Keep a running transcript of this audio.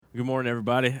Good morning,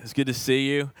 everybody. It's good to see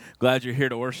you. Glad you're here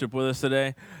to worship with us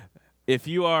today. If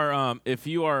you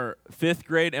are fifth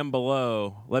grade and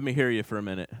below, let me hear you for a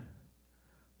minute.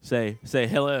 Say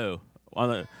hello.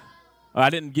 I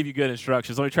didn't give you good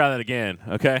instructions. Let me try that again.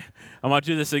 Okay, I'm gonna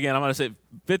do this again. I'm gonna say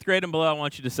fifth grade and below. I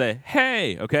want you to say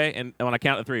hey. Okay, and when I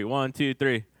count to three, 1, 2,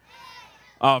 3.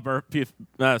 Oh,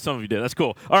 some of you did. That's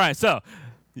cool. All right, so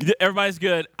everybody's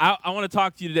good. I want to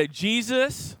talk to you today.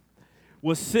 Jesus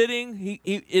was sitting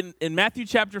in Matthew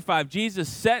chapter 5. Jesus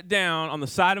sat down on the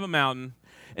side of a mountain,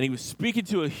 and he was speaking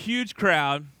to a huge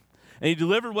crowd, and he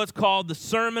delivered what's called the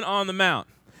Sermon on the Mount.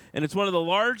 And it's one of the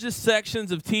largest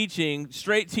sections of teaching,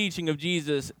 straight teaching of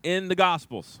Jesus in the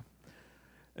Gospels.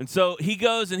 And so he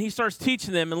goes and he starts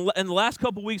teaching them. And in the last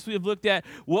couple weeks, we have looked at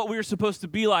what we are supposed to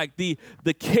be like, the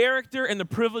character and the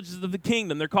privileges of the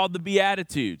kingdom. They're called the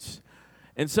Beatitudes.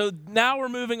 And so now we're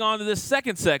moving on to this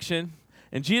second section.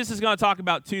 And Jesus is going to talk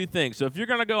about two things. So if you're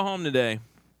going to go home today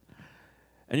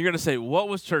and you're going to say, what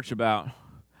was church about?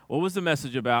 What was the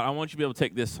message about? I want you to be able to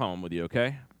take this home with you,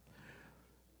 okay?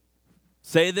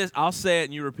 Say this. I'll say it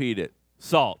and you repeat it.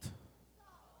 Salt.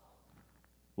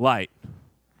 Light.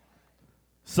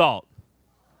 Salt.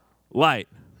 Light.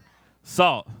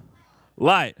 Salt.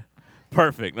 Light.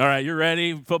 Perfect. All right, you're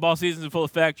ready. Football season's in full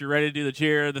effect. You're ready to do the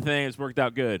cheer, the thing. It's worked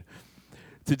out good.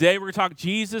 Today we're going to talk,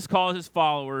 Jesus calls his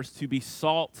followers to be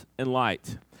salt and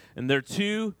light. And there are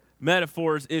two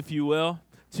metaphors, if you will,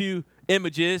 two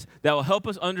images that will help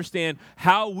us understand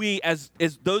how we, as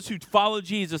those who follow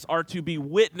Jesus, are to be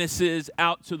witnesses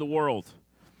out to the world.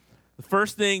 The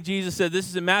first thing Jesus said, this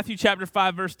is in Matthew chapter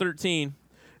 5, verse 13.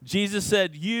 Jesus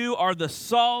said, "You are the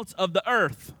salt of the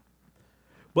earth.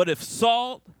 But if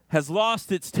salt has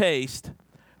lost its taste,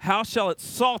 how shall its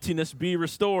saltiness be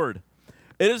restored?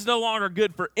 It is no longer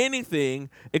good for anything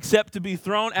except to be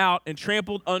thrown out and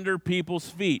trampled under people's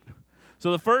feet."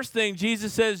 So the first thing,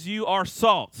 Jesus says, you are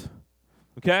salt.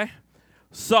 Okay?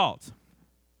 Salt.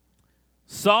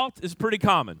 Salt is pretty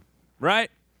common,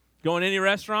 right? Go in any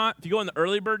restaurant, if you go in the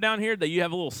Early Bird down here, you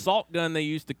have a little salt gun they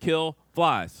use to kill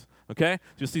flies. Okay?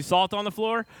 You'll see salt on the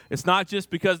floor. It's not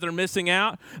just because they're missing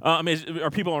out,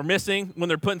 or people are missing when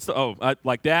they're putting stuff,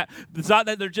 like that. It's not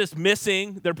that they're just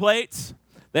missing their plates.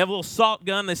 They have a little salt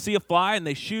gun. They see a fly, and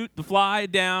they shoot the fly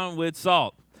down with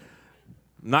salt.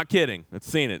 Not kidding. I've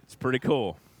seen it. It's pretty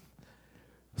cool.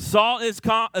 Salt is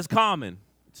common.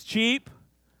 It's cheap.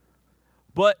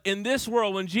 But in this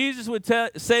world, when Jesus would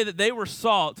say that they were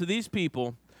salt to these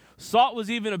people, salt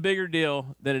was even a bigger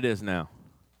deal than it is now.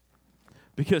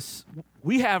 Because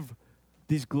we have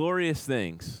these glorious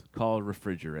things called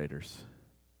refrigerators,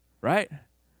 right?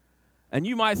 And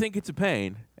you might think it's a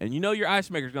pain, and you know your ice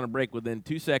maker is going to break within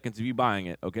 2 seconds of you buying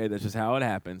it, okay? That's just how it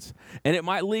happens. And it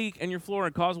might leak in your floor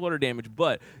and cause water damage,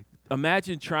 but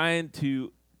imagine trying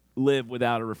to live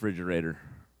without a refrigerator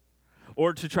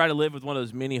or to try to live with one of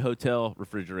those mini hotel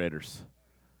refrigerators.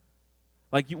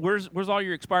 Like, where's all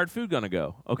your expired food going to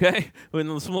go, okay? When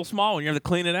it's a little small one, you have to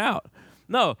clean it out.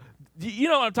 No, you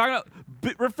know what I'm talking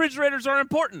about. Refrigerators are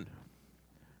important.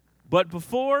 But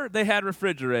before they had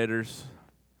refrigerators,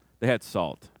 they had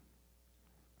salt.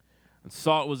 And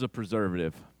salt was a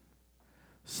preservative.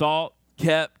 Salt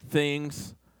kept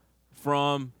things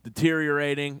from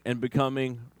deteriorating and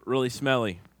becoming really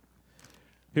smelly.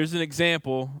 Here's an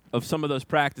example of some of those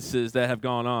practices that have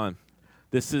gone on.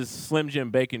 This is Slim Jim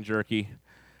bacon jerky.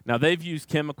 Now, they've used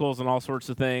chemicals and all sorts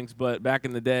of things, but back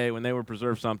in the day when they would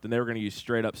preserve something, they were going to use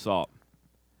straight up salt.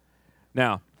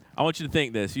 Now, I want you to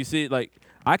think this. You see, like,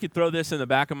 I could throw this in the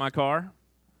back of my car,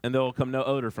 and there will come no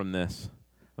odor from this,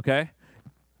 okay?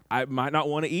 I might not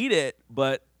want to eat it,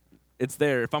 but it's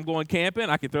there. If I'm going camping,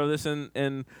 I could throw this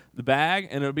in the bag,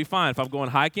 and it'll be fine. If I'm going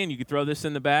hiking, you could throw this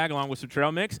in the bag along with some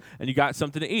trail mix, and you got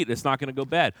something to eat. It's not going to go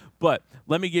bad. But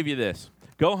let me give you this.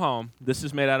 Go home. This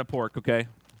is made out of pork, okay?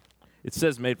 It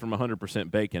says made from 100%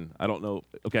 bacon. I don't know.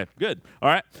 Okay, good. All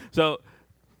right. So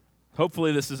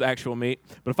hopefully this is actual meat.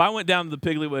 But if I went down to the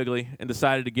Piggly Wiggly and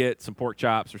decided to get some pork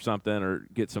chops or something, or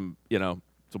get some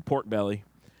pork belly,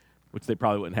 which they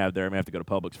probably wouldn't have there. I may have to go to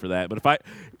Publix for that. But if I,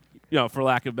 for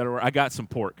lack of a better word, I got some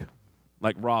pork,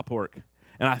 like raw pork,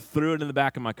 and I threw it in the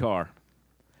back of my car,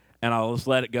 and I'll just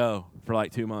let it go for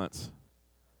like 2 months.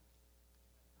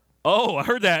 Oh, I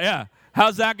heard that, yeah.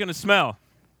 How's that going to smell?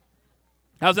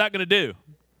 How's that going to do?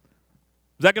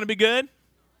 Is that going to be good?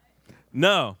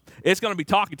 No. It's going to be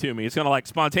talking to me. It's going to like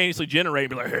spontaneously generate and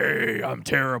be like, hey, I'm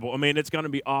terrible. I mean, it's going to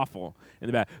be awful in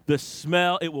the back. The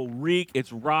smell, it will reek.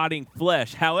 It's rotting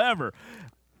flesh. However,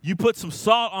 you put some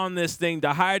salt on this thing,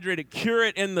 dehydrate it, cure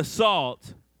it in the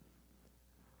salt.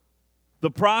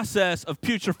 The process of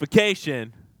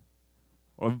putrefaction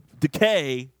or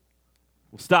decay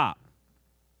Well, stop.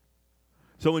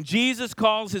 So when Jesus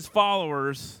calls his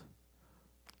followers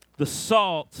the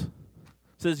salt,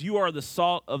 says you are the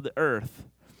salt of the earth,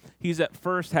 he's at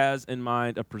first has in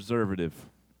mind a preservative.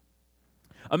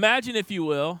 Imagine, if you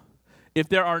will, if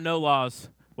there are no laws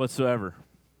whatsoever.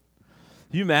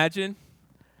 Can you imagine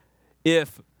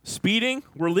if speeding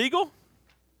were legal?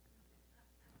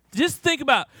 Just think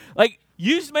about, like,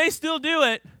 you may still do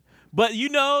it, but you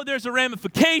know there's a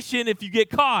ramification if you get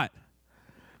caught.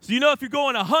 So you know if you're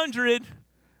going 100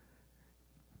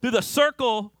 through the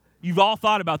circle, you've all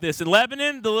thought about this. In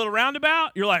Lebanon, the little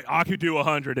roundabout, you're like, I could do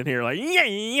 100 in here. Like, yeah,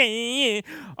 yeah, yeah.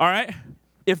 All right?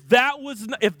 If that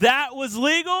was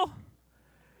legal,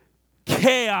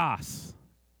 chaos,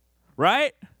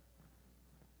 right?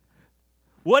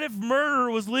 What if murder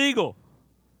was legal?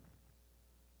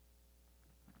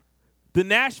 The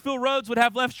Nashville roads would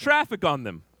have less traffic on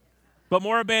them, but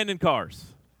more abandoned cars.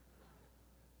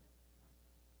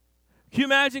 Can you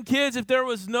imagine, kids, if there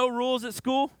was no rules at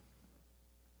school?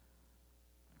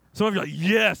 Some of you are like,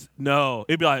 yes, no.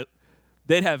 It'd be like,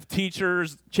 they'd have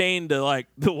teachers chained to, like,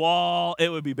 the wall. It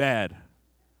would be bad.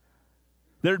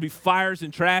 There'd be fires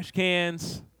in trash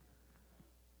cans.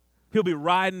 He'll be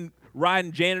riding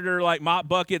janitor, like, mop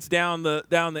buckets down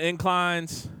the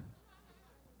inclines.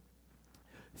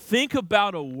 Think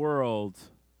about a world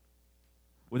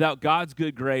without God's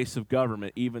good grace of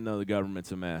government, even though the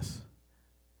government's a mess.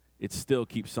 It still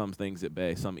keeps some things at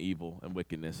bay, some evil and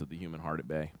wickedness of the human heart at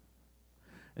bay.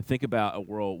 And think about a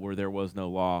world where there was no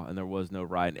law and there was no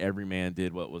right, and every man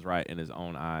did what was right in his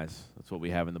own eyes. That's what we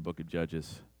have in the book of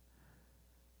Judges.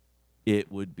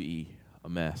 It would be a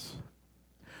mess.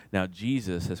 Now,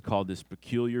 Jesus has called this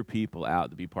peculiar people out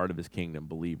to be part of his kingdom,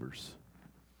 believers.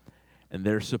 And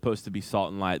they're supposed to be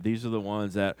salt and light. These are the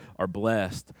ones that are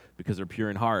blessed because they're pure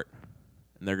in heart.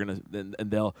 And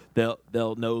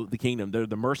they'll know the kingdom. They're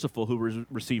the merciful who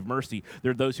receive mercy.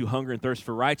 They're those who hunger and thirst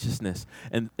for righteousness,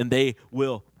 and they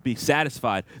will be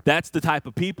satisfied. That's the type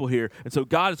of people here. And so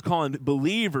God is calling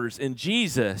believers in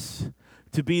Jesus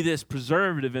to be this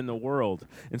preservative in the world.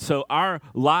 And so our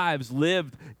lives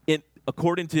lived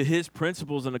according to his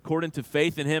principles and according to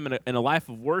faith in him and a life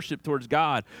of worship towards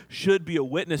God should be a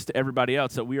witness to everybody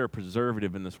else that we are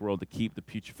preservative in this world to keep the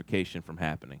putrefaction from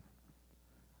happening.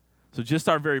 So just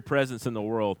our very presence in the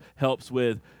world helps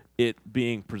with it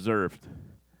being preserved.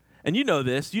 And you know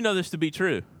this to be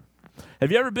true. Have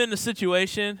you ever been in a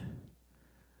situation,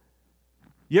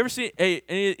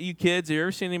 any of you kids, have you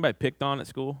ever seen anybody picked on at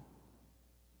school?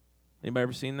 Anybody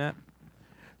ever seen that?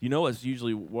 You know what's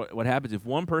usually what happens if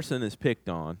one person is picked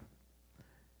on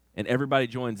and everybody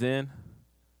joins in,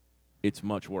 it's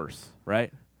much worse,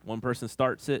 right? One person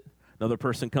starts it. Another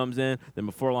person comes in, then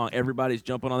before long, everybody's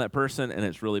jumping on that person, and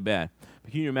it's really bad.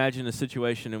 But can you imagine a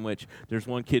situation in which there's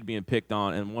one kid being picked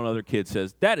on, and one other kid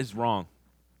says, that is wrong.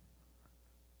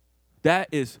 That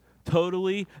is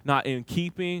totally not in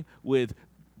keeping with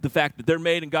the fact that they're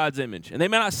made in God's image. And they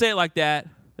may not say it like that.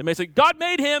 They may say, God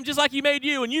made him just like he made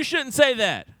you, and you shouldn't say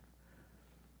that.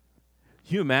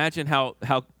 Can you imagine how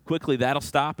quickly that'll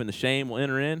stop and the shame will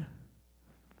enter in?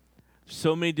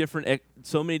 So many different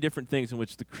things in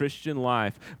which the Christian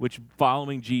life, which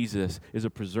following Jesus is a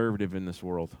preservative in this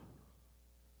world.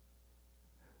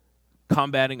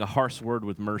 Combating a harsh word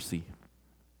with mercy.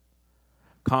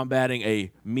 Combating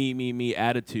a me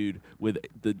attitude with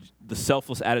the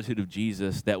selfless attitude of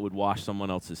Jesus that would wash someone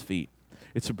else's feet.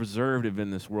 It's a preservative in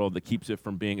this world that keeps it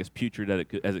from being as putrid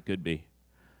as it could be.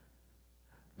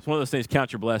 It's one of those things,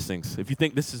 count your blessings. If you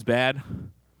think this is bad,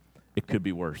 it could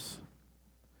be worse.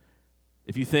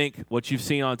 If you think what you've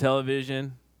seen on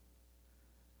television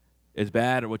is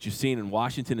bad or what you've seen in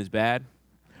Washington is bad,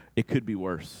 it could be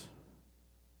worse.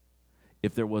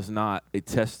 If there was not a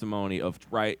testimony of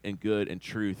right and good and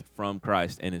truth from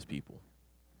Christ and his people.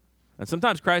 And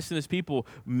sometimes Christ and his people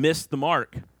miss the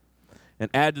mark and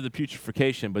add to the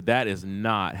putrefaction, but that is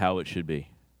not how it should be.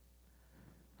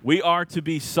 We are to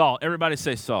be salt. Everybody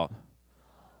say salt.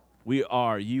 You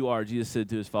are. Jesus said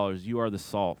to his followers, you are the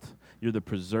salt. You're the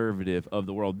preservative of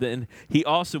the world. Then he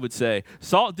also would say,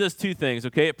 salt does two things,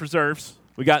 okay? It preserves.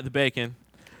 We got the bacon.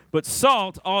 But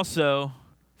salt also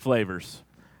flavors.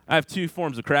 I have two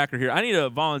forms of cracker here. I need a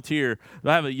volunteer.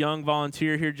 Do I have a young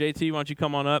volunteer here? JT, why don't you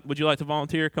come on up? Would you like to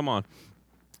volunteer? Come on.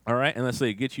 All right, and let's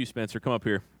see. Get you, Spencer. Come up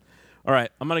here. All right,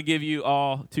 I'm going to give you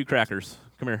all 2 crackers.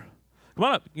 Come here. Come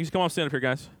on up. You just come on, stand up here,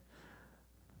 guys.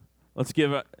 Let's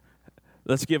give our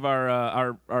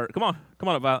come on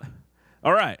up, Violet.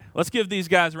 All right, let's give these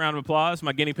guys a round of applause,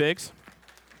 my guinea pigs.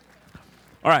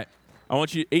 All right, I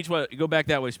want you each one, go back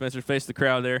that way, Spencer, face the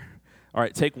crowd there. All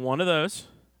right, take one of those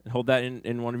and hold that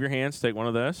in one of your hands. Take one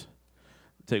of those.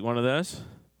 Take one of those.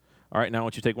 All right, now I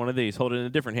want you to take one of these. Hold it in a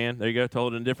different hand. There you go.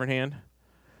 Hold it in a different hand.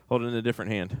 Hold it in a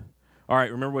different hand. All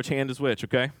right, remember which hand is which,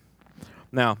 okay?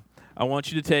 Now, I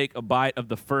want you to take a bite of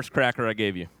the first cracker I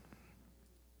gave you.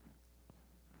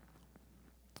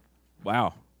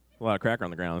 Wow, a lot of cracker on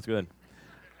the ground. That's good.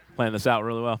 Playing this out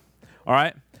really well. All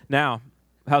right, now,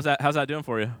 how's that doing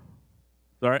for you?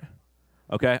 All right?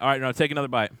 Okay, all right, now take another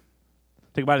bite.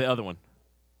 Take a bite of the other one.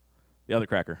 The other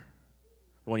cracker.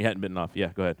 The one you hadn't bitten off.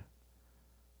 Yeah, go ahead.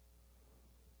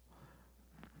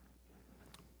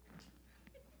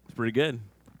 It's pretty good.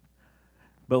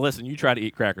 But listen, you try to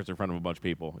eat crackers in front of a bunch of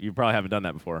people. You probably haven't done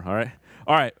that before, all right?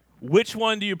 All right, which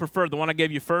one do you prefer? The one I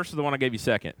gave you first or the one I gave you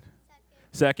second?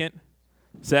 Second?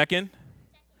 Second?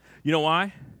 You know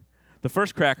why? The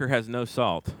first cracker has no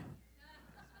salt,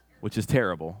 which is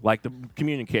terrible, like the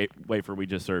communion cake wafer we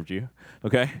just served you,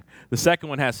 okay? The second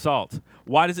one has salt.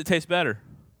 Why does it taste better?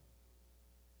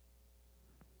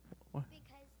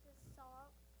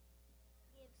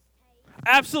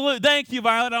 Absolutely. Thank you,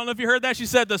 Violet. I don't know if you heard that. She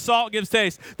said the salt gives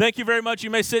taste. Thank you very much. You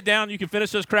may sit down. You can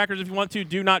finish those crackers if you want to.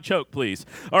 Do not choke, please.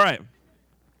 All right.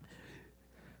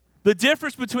 The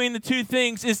difference between the two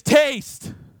things is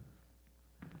taste.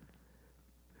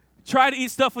 Try to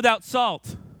eat stuff without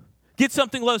salt. Get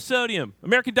something low sodium.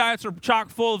 American diets are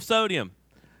chock full of sodium.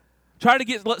 Try to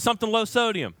get something low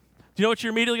sodium. Do you know what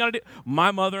you're immediately going to do? My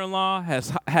mother-in-law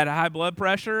has had high blood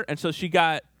pressure, and so she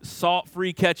got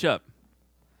salt-free ketchup.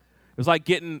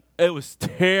 It was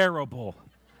terrible.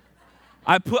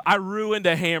 I ruined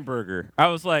a hamburger. I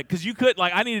was like, because you could,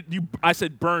 like, I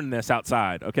said, burn this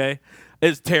outside, okay?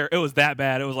 It was that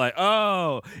bad. It was like,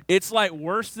 oh, it's like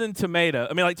worse than tomato.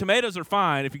 I mean, like, tomatoes are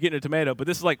fine if you get a tomato, but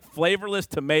this is like flavorless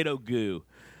tomato goo.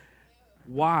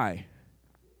 Why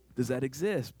does that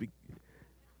exist?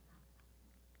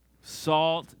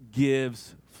 Salt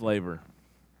gives flavor.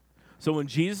 So when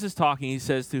Jesus is talking, he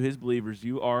says to his believers,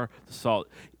 you are the salt.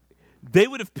 They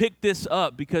would have picked this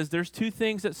up because there's two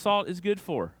things that salt is good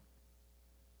for: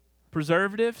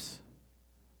 preservatives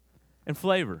and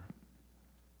flavor.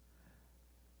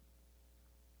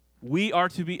 We are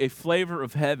to be a flavor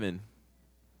of heaven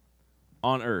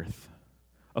on earth,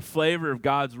 a flavor of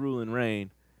God's rule and reign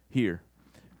here,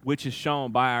 which is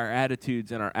shown by our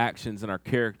attitudes and our actions and our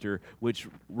character, which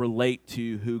relate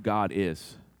to who God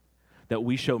is. That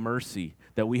we show mercy,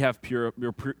 that we have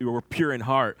we're pure in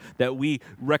heart, that we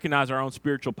recognize our own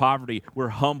spiritual poverty, we're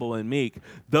humble and meek.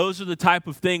 Those are the type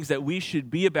of things that we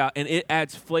should be about, and it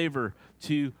adds flavor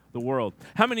to the world.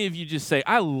 How many of you just say,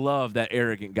 I love that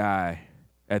arrogant guy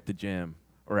at the gym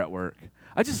or at work?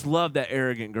 I just love that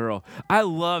arrogant girl. I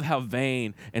love how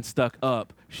vain and stuck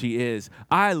up she is.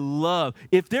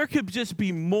 If there could just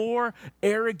be more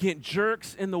arrogant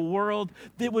jerks in the world,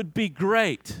 it would be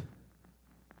great.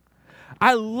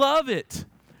 I love it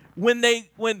when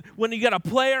you got a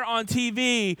player on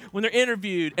TV, when they're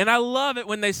interviewed, and I love it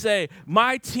when they say,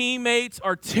 my teammates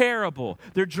are terrible.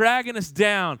 They're dragging us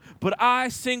down, but I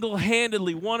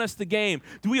single-handedly won us the game.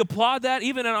 Do we applaud that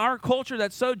even in our culture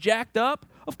that's so jacked up?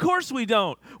 Of course we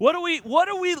don't. What do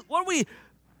we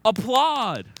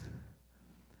applaud?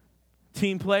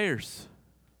 Team players.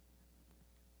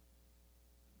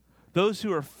 Those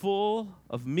who are full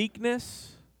of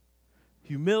meekness,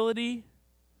 humility,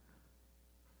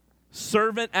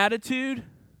 servant attitude.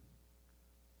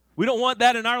 We don't want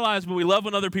that in our lives, but we love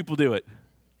when other people do it.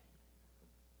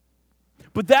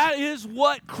 But that is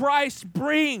what Christ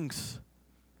brings.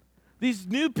 These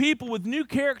new people with new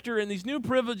character and these new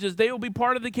privileges, they will be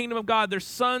part of the kingdom of God. They're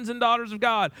sons and daughters of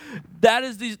God.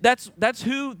 That's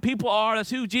who people are.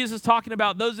 That's who Jesus is talking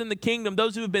about. Those in the kingdom,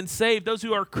 those who have been saved, those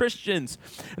who are Christians.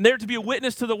 And they're to be a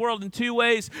witness to the world in two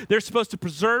ways. They're supposed to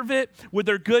preserve it with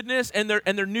their goodness and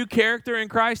their new character in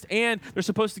Christ, and they're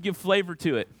supposed to give flavor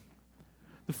to it.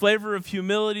 The flavor of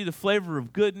humility, the flavor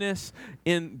of goodness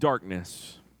in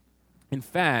darkness. In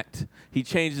fact, he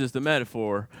changes the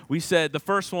metaphor. We said the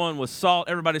first one was salt.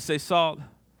 Everybody say salt.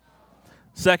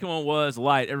 Second one was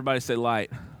light. Everybody say light.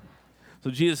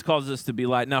 So Jesus calls us to be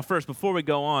light. Now first, before we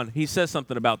go on, he says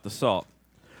something about the salt.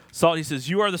 Salt, he says,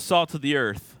 you are the salt of the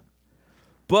earth.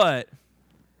 But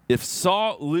if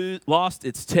salt lost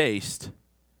its taste,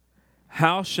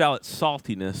 how shall its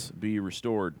saltiness be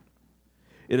restored?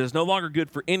 It is no longer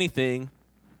good for anything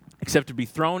except to be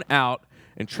thrown out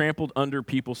and trampled under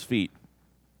people's feet.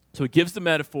 So he gives the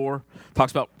metaphor,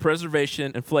 talks about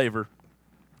preservation and flavor,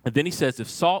 and then he says if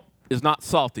salt is not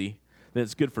salty, then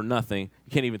it's good for nothing.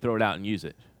 You can't even throw it out and use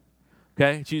it.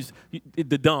 Okay?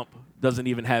 The dump doesn't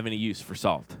even have any use for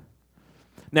salt.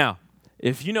 Now,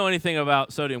 If you know anything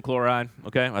about sodium chloride,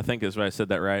 okay, I think that's right. I said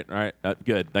that right. All right,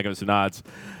 good. That gives some nods.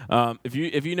 If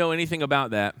you know anything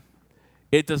about that,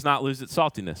 it does not lose its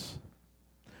saltiness.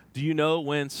 Do you know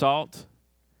when salt,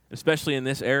 especially in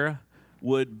this era,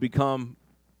 would become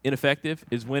ineffective?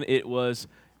 Is when it was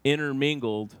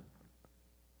intermingled,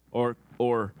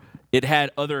 or it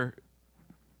had other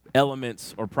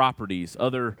elements or properties,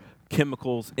 other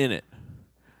chemicals in it,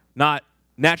 not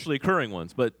naturally occurring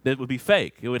ones, but it would be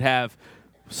fake. It would have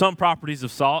some properties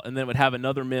of salt, and then it would have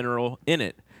another mineral in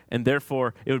it. And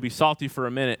therefore, it would be salty for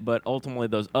a minute, but ultimately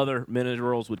those other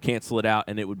minerals would cancel it out,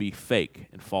 and it would be fake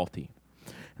and faulty.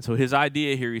 And so his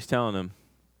idea here, he's telling them,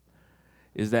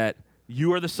 is that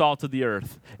you are the salt of the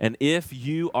earth. And if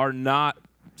you are not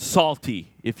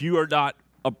salty, if you are not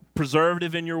a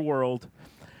preservative in your world,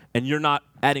 and you're not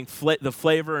adding the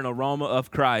flavor and aroma of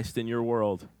Christ in your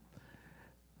world,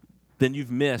 then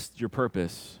you've missed your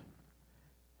purpose.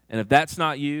 And if that's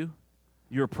not you,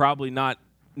 you're probably not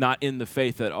in the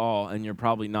faith at all, and you're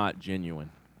probably not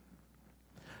genuine.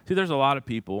 See, there's a lot of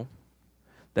people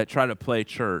that try to play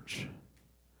church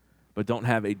but don't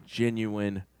have a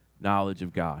genuine knowledge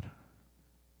of God.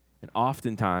 And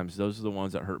oftentimes, those are the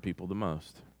ones that hurt people the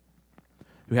most,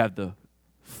 who have the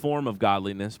form of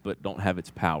godliness but don't have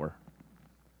its power.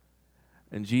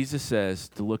 And Jesus says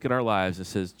to look at our lives, it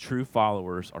says true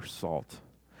followers are salt.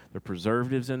 They're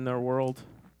preservatives in their world,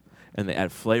 and they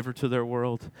add flavor to their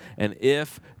world. And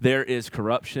if there is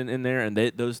corruption in there, and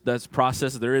that's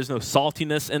processes, there is no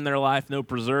saltiness in their life, no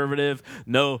preservative,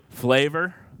 no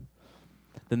flavor,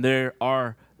 then they're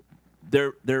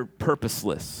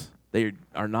purposeless. They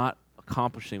are not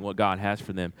accomplishing what God has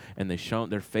for them, and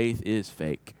their faith is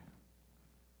fake.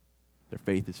 Their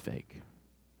faith is fake.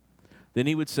 Then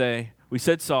he would say, we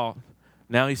said salt,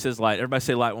 now he says light. Everybody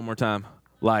say light one more time.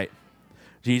 Light.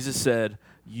 Jesus said,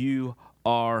 you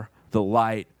are the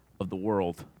light of the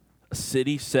world. A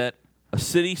city set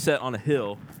on a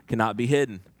hill cannot be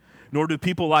hidden. Nor do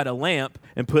people light a lamp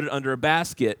and put it under a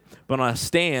basket, but on a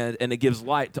stand, and it gives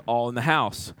light to all in the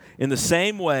house. In the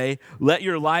same way, let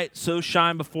your light so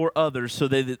shine before others so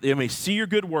that they may see your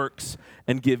good works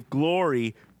and give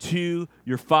glory to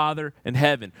your Father in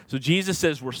heaven. So Jesus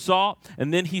says we're salt,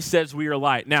 and then he says we are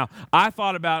light. Now, I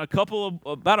thought about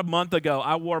a month ago,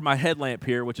 I wore my headlamp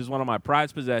here, which is one of my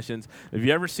prized possessions. If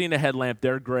you ever seen a headlamp,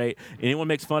 they're great. Anyone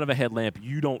makes fun of a headlamp,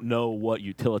 you don't know what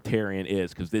utilitarian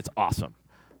is, because it's awesome.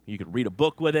 You can read a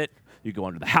book with it. You can go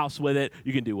under the house with it.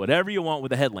 You can do whatever you want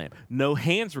with a headlamp. No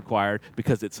hands required,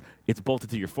 because it's bolted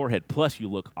to your forehead. Plus, you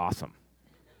look awesome.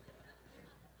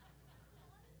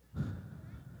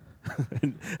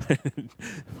 I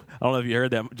don't know if you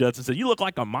heard that. Judson said, "You look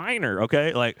like a miner."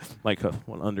 Okay, like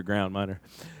one underground miner.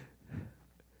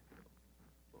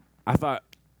 I thought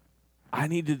I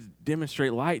need to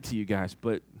demonstrate light to you guys,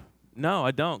 but no,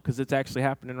 I don't, because it's actually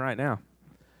happening right now.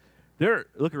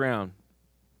 Look around.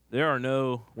 There are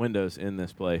no windows in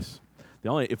this place.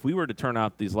 If we were to turn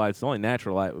out these lights, the only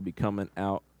natural light would be coming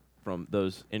out from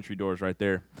those entry doors right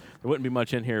there. There wouldn't be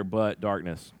much in here but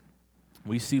darkness.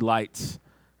 We see lights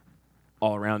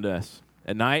all around us.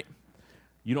 At night,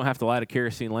 you don't have to light a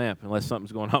kerosene lamp unless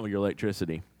something's going on with your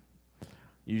electricity.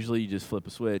 Usually you just flip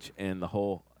a switch and the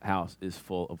whole house is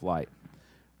full of light.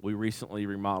 We recently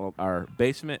remodeled our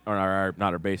basement, or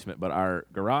not our basement, but our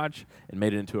garage, and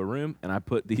made it into a room, and I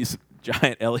put these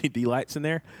giant LED lights in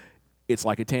there. It's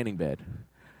like a tanning bed.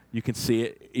 You can see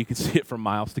it. You can see it from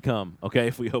miles to come, okay,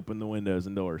 if we open the windows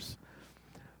and doors.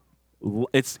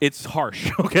 It's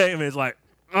harsh, okay? I mean, it's like,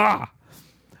 ah!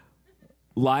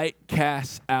 Light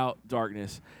casts out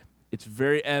darkness. It's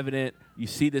very evident. We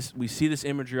see this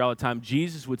imagery all the time.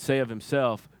 Jesus would say of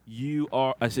himself, he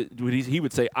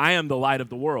would say, I am the light of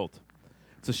the world.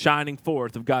 It's a shining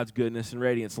forth of God's goodness and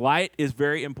radiance. Light is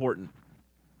very important.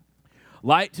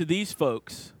 Light to these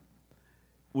folks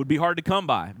would be hard to come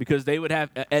by, because they would have,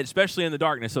 especially in the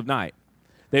darkness of night,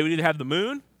 they would either have the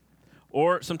moon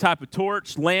or some type of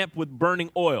torch, lamp with burning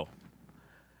oil.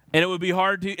 And it would be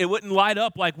it wouldn't light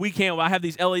up like we can. I have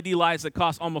these LED lights that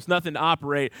cost almost nothing to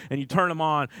operate, and you turn them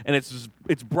on, and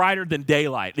it's brighter than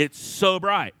daylight. It's so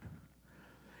bright.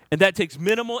 And that takes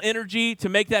minimal energy to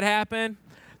make that happen.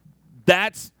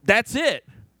 That's it.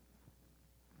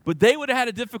 But they would have had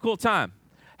a difficult time.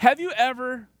 Have you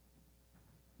ever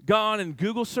gone and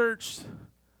Google searched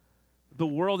the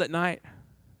world at night?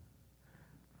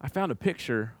 I found a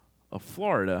picture of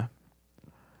Florida,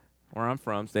 where I'm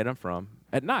from, state I'm from,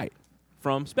 at night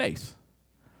from space.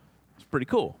 It's pretty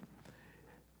cool.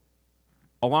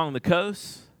 Along the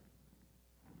coast,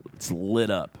 it's lit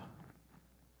up.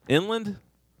 Inland,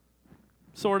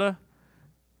 sort of.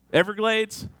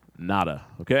 Everglades, nada,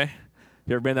 okay?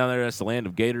 you ever been down there? That's the land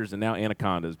of gators and now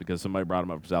anacondas because somebody brought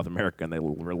them up from South America and they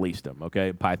released them,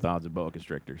 okay? Pythons and boa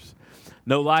constrictors.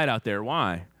 No light out there.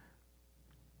 Why?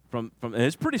 And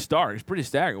it's pretty stark. It's pretty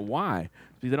staggering. Why?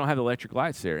 Because they don't have electric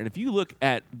lights there. And if you look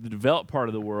at the developed part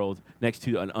of the world next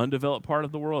to an undeveloped part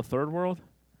of the world, a third world,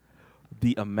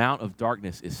 the amount of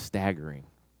darkness is staggering.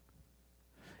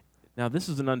 Now, this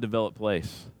is an undeveloped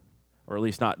place, or at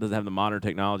least doesn't have the modern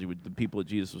technology with the people that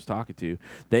Jesus was talking to.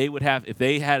 They would have, if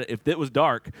it was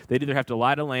dark, they'd either have to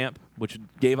light a lamp, which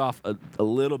gave off a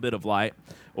little bit of light,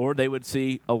 or they would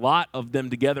see a lot of them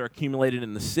together accumulated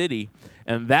in the city,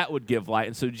 and that would give light.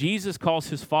 And so Jesus calls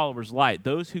his followers light,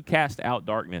 those who cast out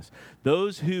darkness,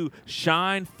 those who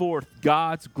shine forth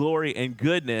God's glory and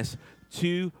goodness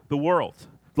to the world,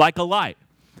 like a light.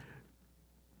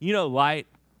 You know, light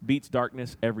beats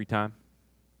darkness every time.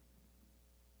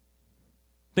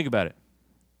 Think about it.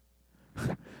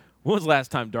 When was the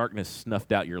last time darkness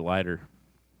snuffed out your lighter?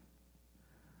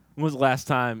 When was the last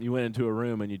time you went into a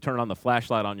room and you turned on the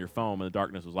flashlight on your phone and the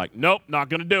darkness was like, nope, not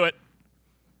going to do it.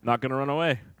 Not going to run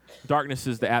away. Darkness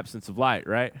is the absence of light,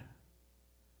 right?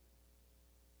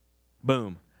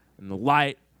 Boom. And the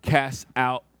light casts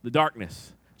out the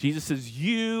darkness. Jesus says,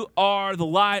 you are the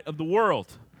light of the world.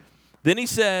 Then he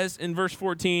says in verse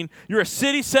 14, you're a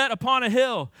city set upon a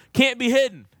hill, can't be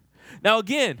hidden. Now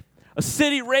again, a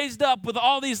city raised up with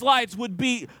all these lights would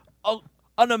be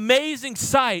an amazing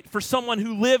sight for someone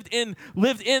who lived in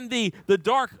the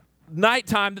dark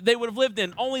nighttime that they would have lived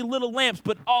in. Only little lamps,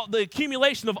 but all the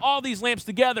accumulation of all these lamps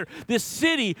together, this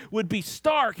city would be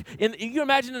stark. And you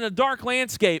imagine in a dark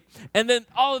landscape, and then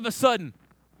all of a sudden,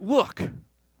 look,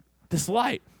 this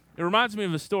light. It reminds me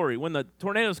of a story. When the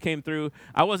tornadoes came through,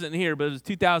 I wasn't here, but it was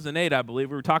 2008, I believe.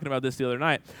 We were talking about this the other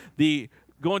night.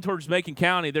 Going towards Macon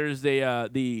County, there's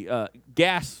the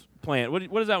gas plant.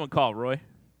 What is that one called, Roy?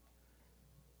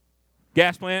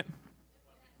 Gas plant?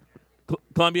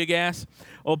 Columbia Gas.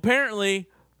 Well, apparently,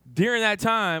 during that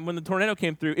time, when the tornado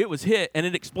came through, it was hit, and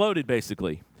it exploded,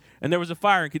 basically. And there was a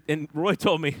fire, and Roy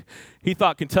told me he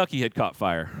thought Kentucky had caught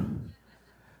fire.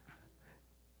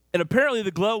 And apparently,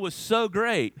 the glow was so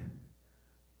great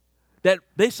that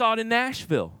they saw it in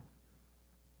Nashville.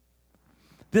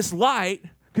 This light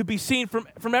could be seen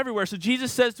from everywhere. So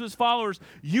Jesus says to his followers,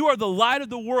 you are the light of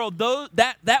the world,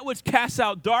 that which casts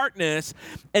out darkness,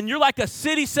 and you're like a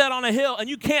city set on a hill, and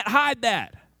you can't hide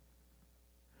that.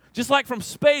 Just like from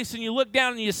space, and you look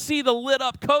down and you see the lit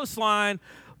up coastline,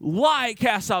 light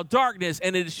casts out darkness,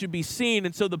 and it should be seen.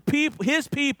 And so his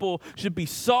people should be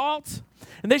salt,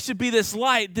 and they should be this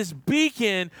light, this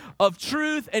beacon of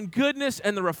truth and goodness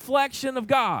and the reflection of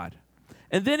God.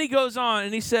 And then he goes on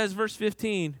and he says, verse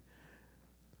 15,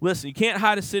 listen, you can't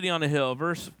hide a city on a hill.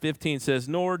 Verse 15 says,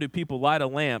 nor do people light a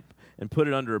lamp and put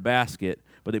it under a basket,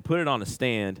 but they put it on a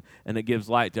stand, and it gives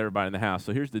light to everybody in the house.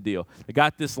 So here's the deal. They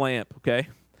got this lamp, okay?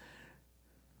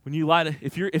 When you light it,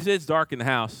 if it's dark in the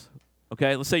house,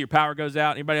 okay, let's say your power goes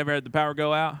out. Anybody ever had the power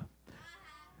go out?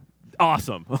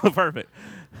 Awesome. Perfect.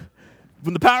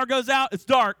 When the power goes out, it's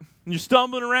dark, and you're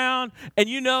stumbling around, and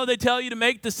you know they tell you to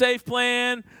make the safe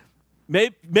plan.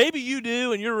 Maybe you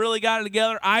do, and you really got it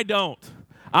together. I don't.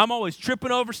 I'm always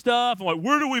tripping over stuff. I'm like,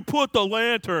 where do we put the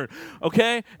lantern?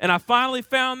 Okay? And I finally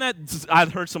found that. I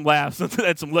heard some laughs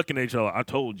and some looking at each other. I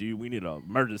told you, we need an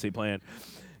emergency plan.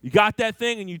 You got that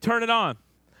thing, and you turn it on.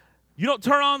 You don't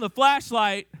turn on the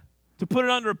flashlight to put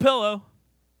it under a pillow.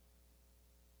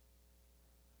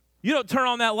 You don't turn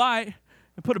on that light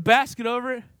and put a basket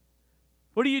over it.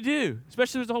 What do?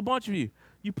 Especially if there's a whole bunch of you.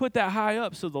 You put that high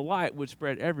up so the light would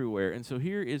spread everywhere. And so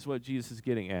here is what Jesus is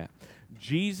getting at.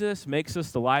 Jesus makes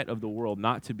us the light of the world,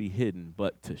 not to be hidden,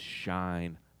 but to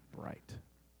shine bright.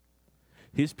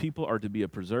 His people are to be a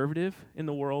preservative in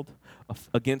the world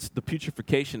against the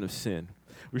putrefaction of sin.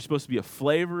 We're supposed to be a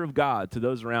flavor of God to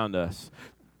those around us,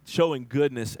 showing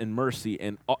goodness and mercy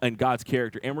and God's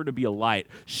character. And we're to be a light,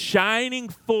 shining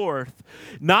forth,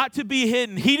 not to be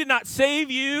hidden. He did not save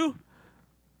you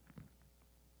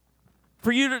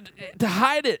for you to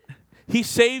hide it. He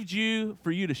saved you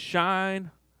for you to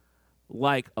shine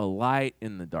like a light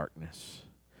in the darkness.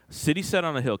 A city set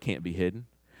on a hill can't be hidden.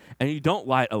 And you don't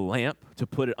light a lamp to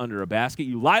put it under a basket.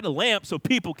 You light a lamp so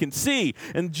people can see.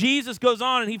 And Jesus goes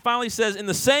on and he finally says, in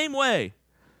the same way,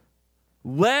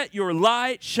 let your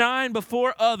light shine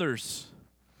before others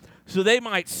so they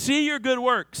might see your good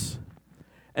works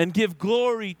and give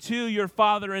glory to your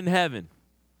Father in heaven.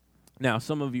 Now,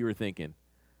 some of you are thinking,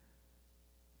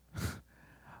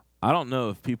 I don't know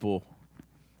if people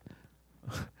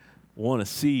want to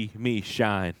see me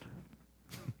shine.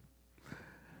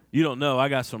 You don't know, I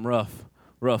got some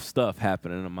rough stuff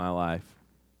happening in my life.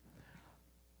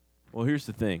 Well, here's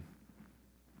the thing.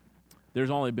 There's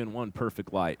only been one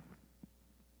perfect light.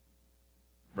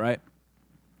 Right?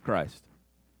 Christ.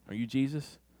 Are you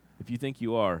Jesus? If you think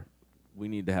you are, we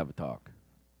need to have a talk.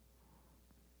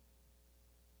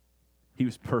 He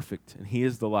was perfect, and he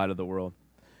is the light of the world.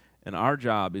 And our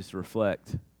job is to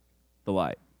reflect the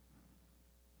light.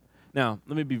 Now,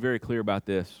 let me be very clear about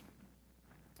this.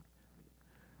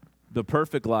 The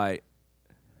perfect light,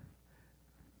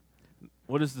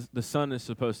 what is the sun is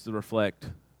supposed to reflect,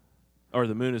 or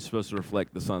the moon is supposed to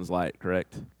reflect the sun's light,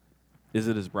 correct? Is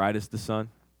it as bright as the sun?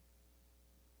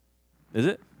 Is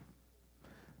it?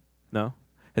 No?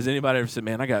 Has anybody ever said,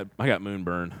 man, I got moon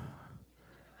burn.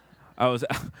 I was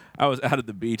out at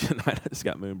the beach and I just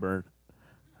got moon burn.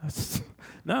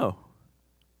 No.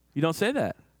 You don't say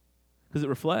that because it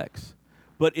reflects.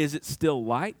 But is it still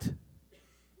light?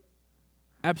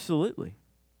 Absolutely.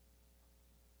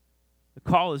 The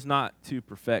call is not to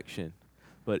perfection,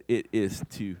 but it is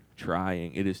to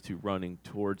trying. It is to running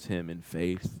towards him in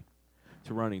faith,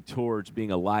 to running towards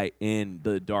being a light in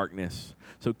the darkness.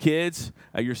 So kids,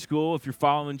 at your school, if you're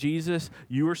following Jesus,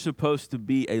 you are supposed to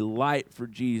be a light for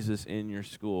Jesus in your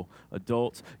school.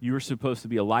 Adults, you are supposed to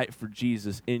be a light for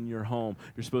Jesus in your home.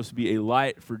 You're supposed to be a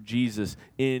light for Jesus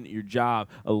in your job,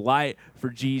 a light for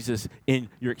Jesus in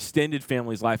your extended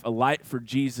family's life, a light for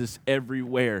Jesus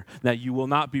everywhere. Now, you will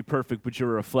not be perfect, but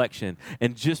you're a reflection.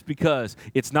 And just because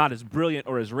it's not as brilliant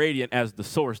or as radiant as the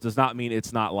source does not mean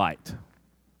it's not light.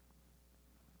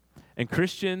 And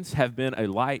Christians have been a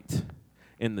light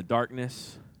in the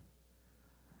darkness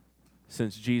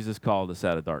since Jesus called us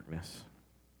out of darkness.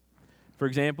 For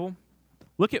example,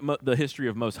 look at the history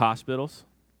of most hospitals.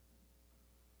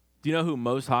 Do you know who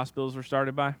most hospitals were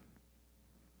started by?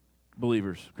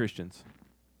 Believers, Christians.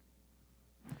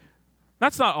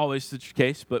 That's not always the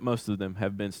case, but most of them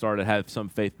have been started, have some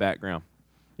faith background.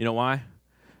 You know why?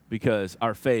 Because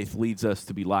our faith leads us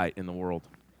to be light in the world.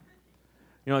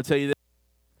 You know, I'll tell you this.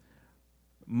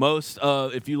 Most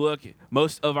of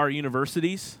our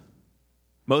universities,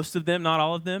 most of them, not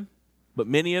all of them, but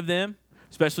many of them,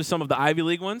 especially some of the Ivy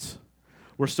League ones,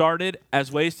 were started as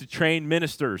ways to train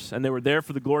ministers, and they were there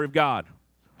for the glory of God.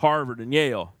 Harvard and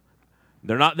Yale.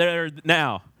 They're not there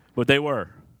now, but they were.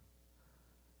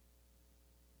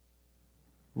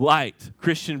 Light,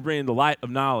 Christian bringing the light of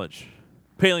knowledge.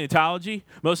 Paleontology,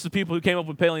 most of the people who came up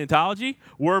with paleontology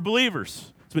were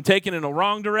believers. It's been taken in a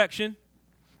wrong direction.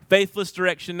 Faithless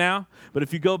direction now, but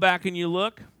if you go back and you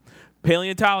look,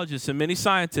 paleontologists and many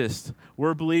scientists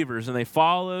were believers, and they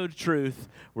followed truth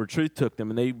where truth took them,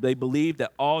 and they believed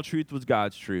that all truth was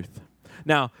God's truth.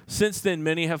 Now, since then,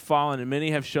 many have fallen, and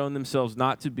many have shown themselves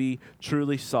not to be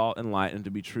truly salt and light and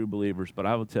to be true believers, but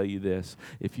I will tell you this,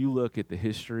 if you look at the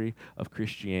history of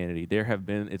Christianity, there have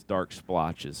been its dark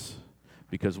splotches,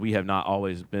 because we have not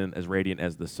always been as radiant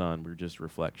as the sun. We're just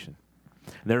reflection.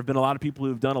 And there have been a lot of people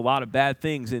who have done a lot of bad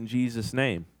things in Jesus'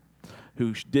 name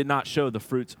who did not show the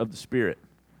fruits of the Spirit.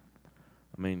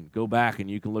 I mean, go back and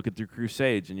you can look at the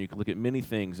Crusades and you can look at many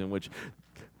things in which,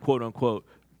 quote unquote,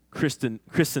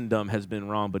 Christendom has been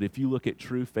wrong. But if you look at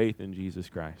true faith in Jesus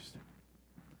Christ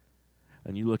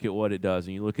and you look at what it does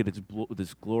and you look at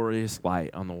this glorious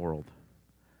light on the world,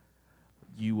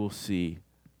 you will see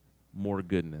more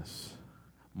goodness,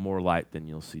 more light than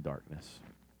you'll see darkness.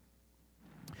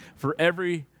 For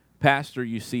every pastor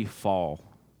you see fall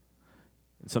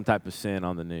in some type of sin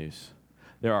on the news,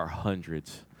 there are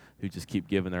hundreds who just keep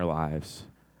giving their lives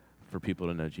for people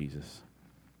to know Jesus.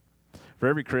 For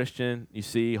every Christian you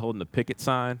see holding the picket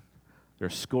sign, there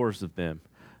are scores of them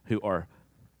who are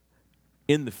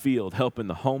in the field helping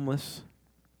the homeless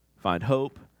find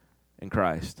hope in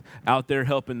Christ. Out there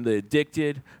helping the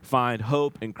addicted find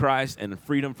hope in Christ and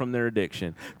freedom from their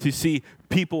addiction. To see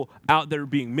people out there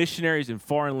being missionaries in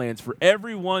foreign lands. For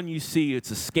everyone you see,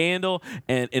 it's a scandal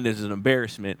and it is an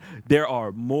embarrassment. There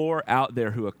are more out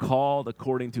there who are called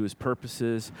according to his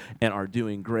purposes and are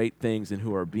doing great things and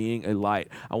who are being a light.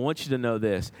 I want you to know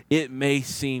this. It may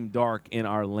seem dark in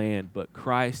our land, but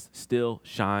Christ still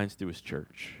shines through his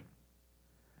church.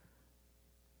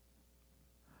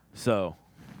 So,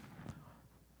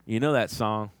 you know that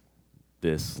song,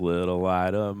 This Little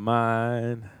Light of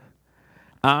Mine,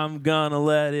 I'm gonna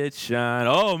let it shine.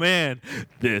 Oh man,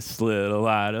 this little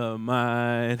light of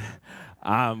mine,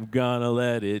 I'm gonna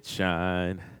let it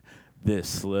shine.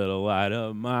 This little light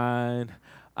of mine,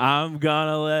 I'm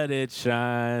gonna let it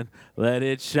shine. Let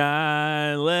it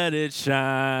shine, let it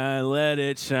shine, let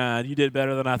it shine. You did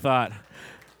better than I thought.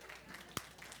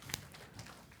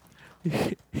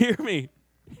 Hear me,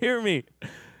 hear me.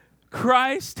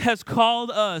 Christ has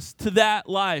called us to that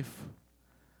life,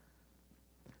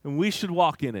 and we should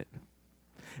walk in it.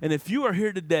 And if you are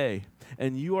here today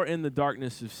and you are in the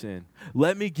darkness of sin,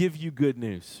 let me give you good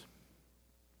news.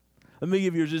 Let me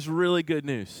give you just really good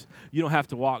news. You don't have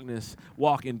to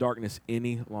walk in darkness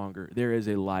any longer. There is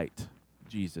a light,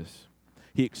 Jesus.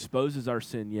 He exposes our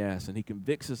sin, yes, and he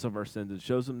convicts us of our sins and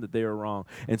shows them that they are wrong.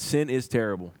 And sin is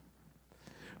terrible.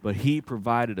 But he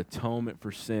provided atonement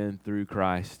for sin through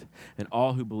Christ. And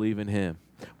all who believe in him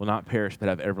will not perish but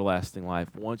have everlasting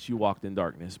life. Once you walked in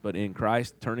darkness, but in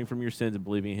Christ, turning from your sins and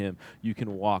believing in him, you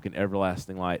can walk in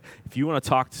everlasting light. If you want to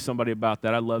talk to somebody about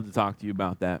that, I'd love to talk to you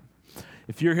about that.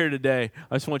 If you're here today,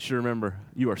 I just want you to remember,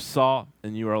 you are salt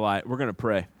and you are light. We're going to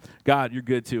pray. God, you're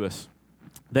good to us.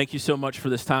 Thank you so much for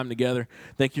this time together.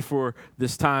 Thank you for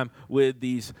this time with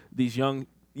these young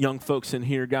folks in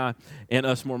here, God, and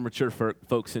us more mature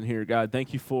folks in here, God.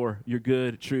 Thank you for your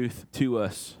good truth to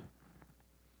us.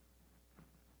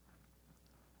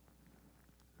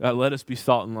 God, let us be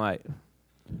salt and light.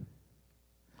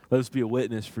 Let us be a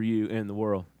witness for you in the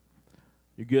world.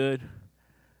 You're good.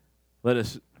 Let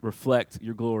us reflect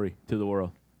your glory to the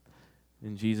world.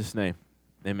 In Jesus' name,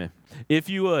 amen. If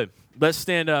you would, let's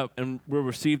stand up and we'll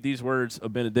receive these words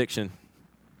of benediction.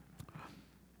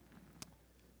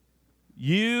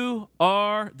 You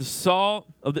are the salt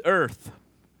of the earth.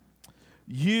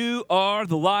 You are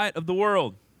the light of the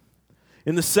world.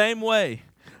 In the same way,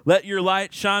 let your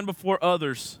light shine before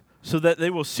others so that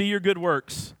they will see your good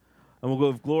works and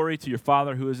will give glory to your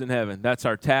Father who is in heaven. That's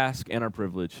our task and our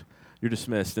privilege. You're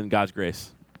dismissed in God's grace.